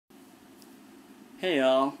Hey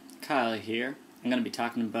y'all, Kyle here. I'm going to be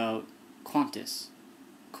talking about Qantas,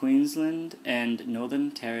 Queensland and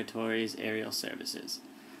Northern Territories aerial services.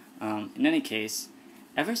 In any case,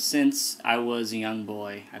 ever since I was a young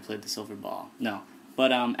boy, I played the silver ball. No,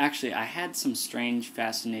 but actually I had some strange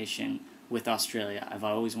fascination with Australia. I've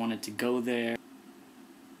always wanted to go there.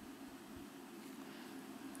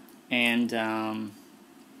 And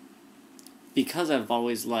because I've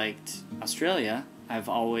always liked Australia, I've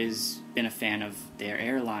always been a fan of their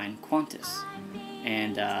airline, Qantas.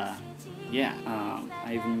 And I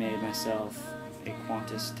even made myself a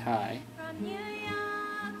Qantas tie,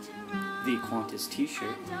 the Qantas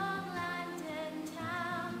t-shirt.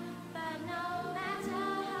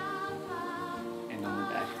 And on the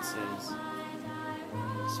back it says,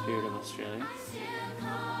 Spirit of Australia.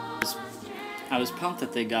 I was pumped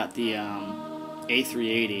that they got the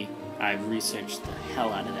A380. I researched the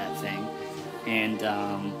hell out of that thing. And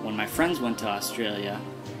when my friends went to Australia,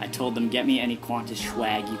 I told them, get me any Qantas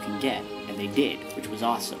swag you can get. And they did, which was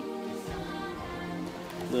awesome.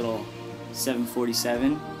 Little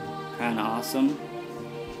 747, kind of awesome.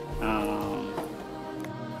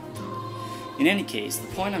 In any case, the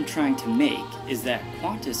point I'm trying to make is that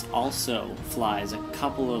Qantas also flies a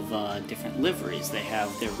couple of different liveries. They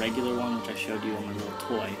have their regular one, which I showed you on my little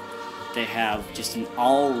toy. They have just an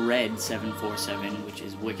all-red 747, which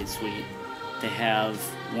is wicked sweet. They have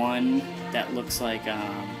one that looks like,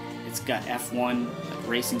 it's got F1 like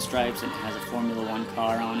racing stripes and it has a Formula 1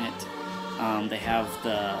 car on it. They have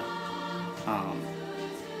the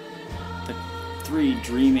three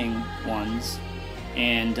Dreaming ones,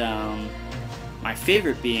 and my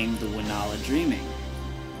favorite being the Winala Dreaming.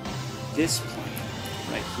 This plane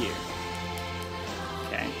right here.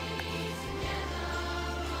 Okay.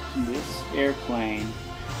 This airplane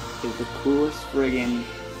is the coolest friggin'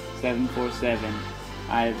 747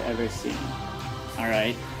 I've ever seen.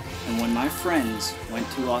 Alright? And when my friends went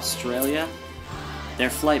to Australia,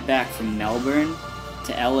 their flight back from Melbourne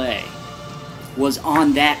to LA was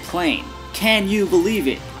on that plane. Can you believe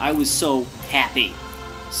it? I was so happy.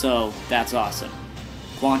 So, that's awesome.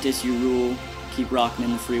 Qantas, you rule. Keep rocking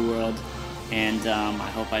in the free world. And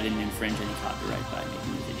I hope I didn't infringe any copyright by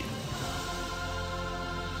making the video.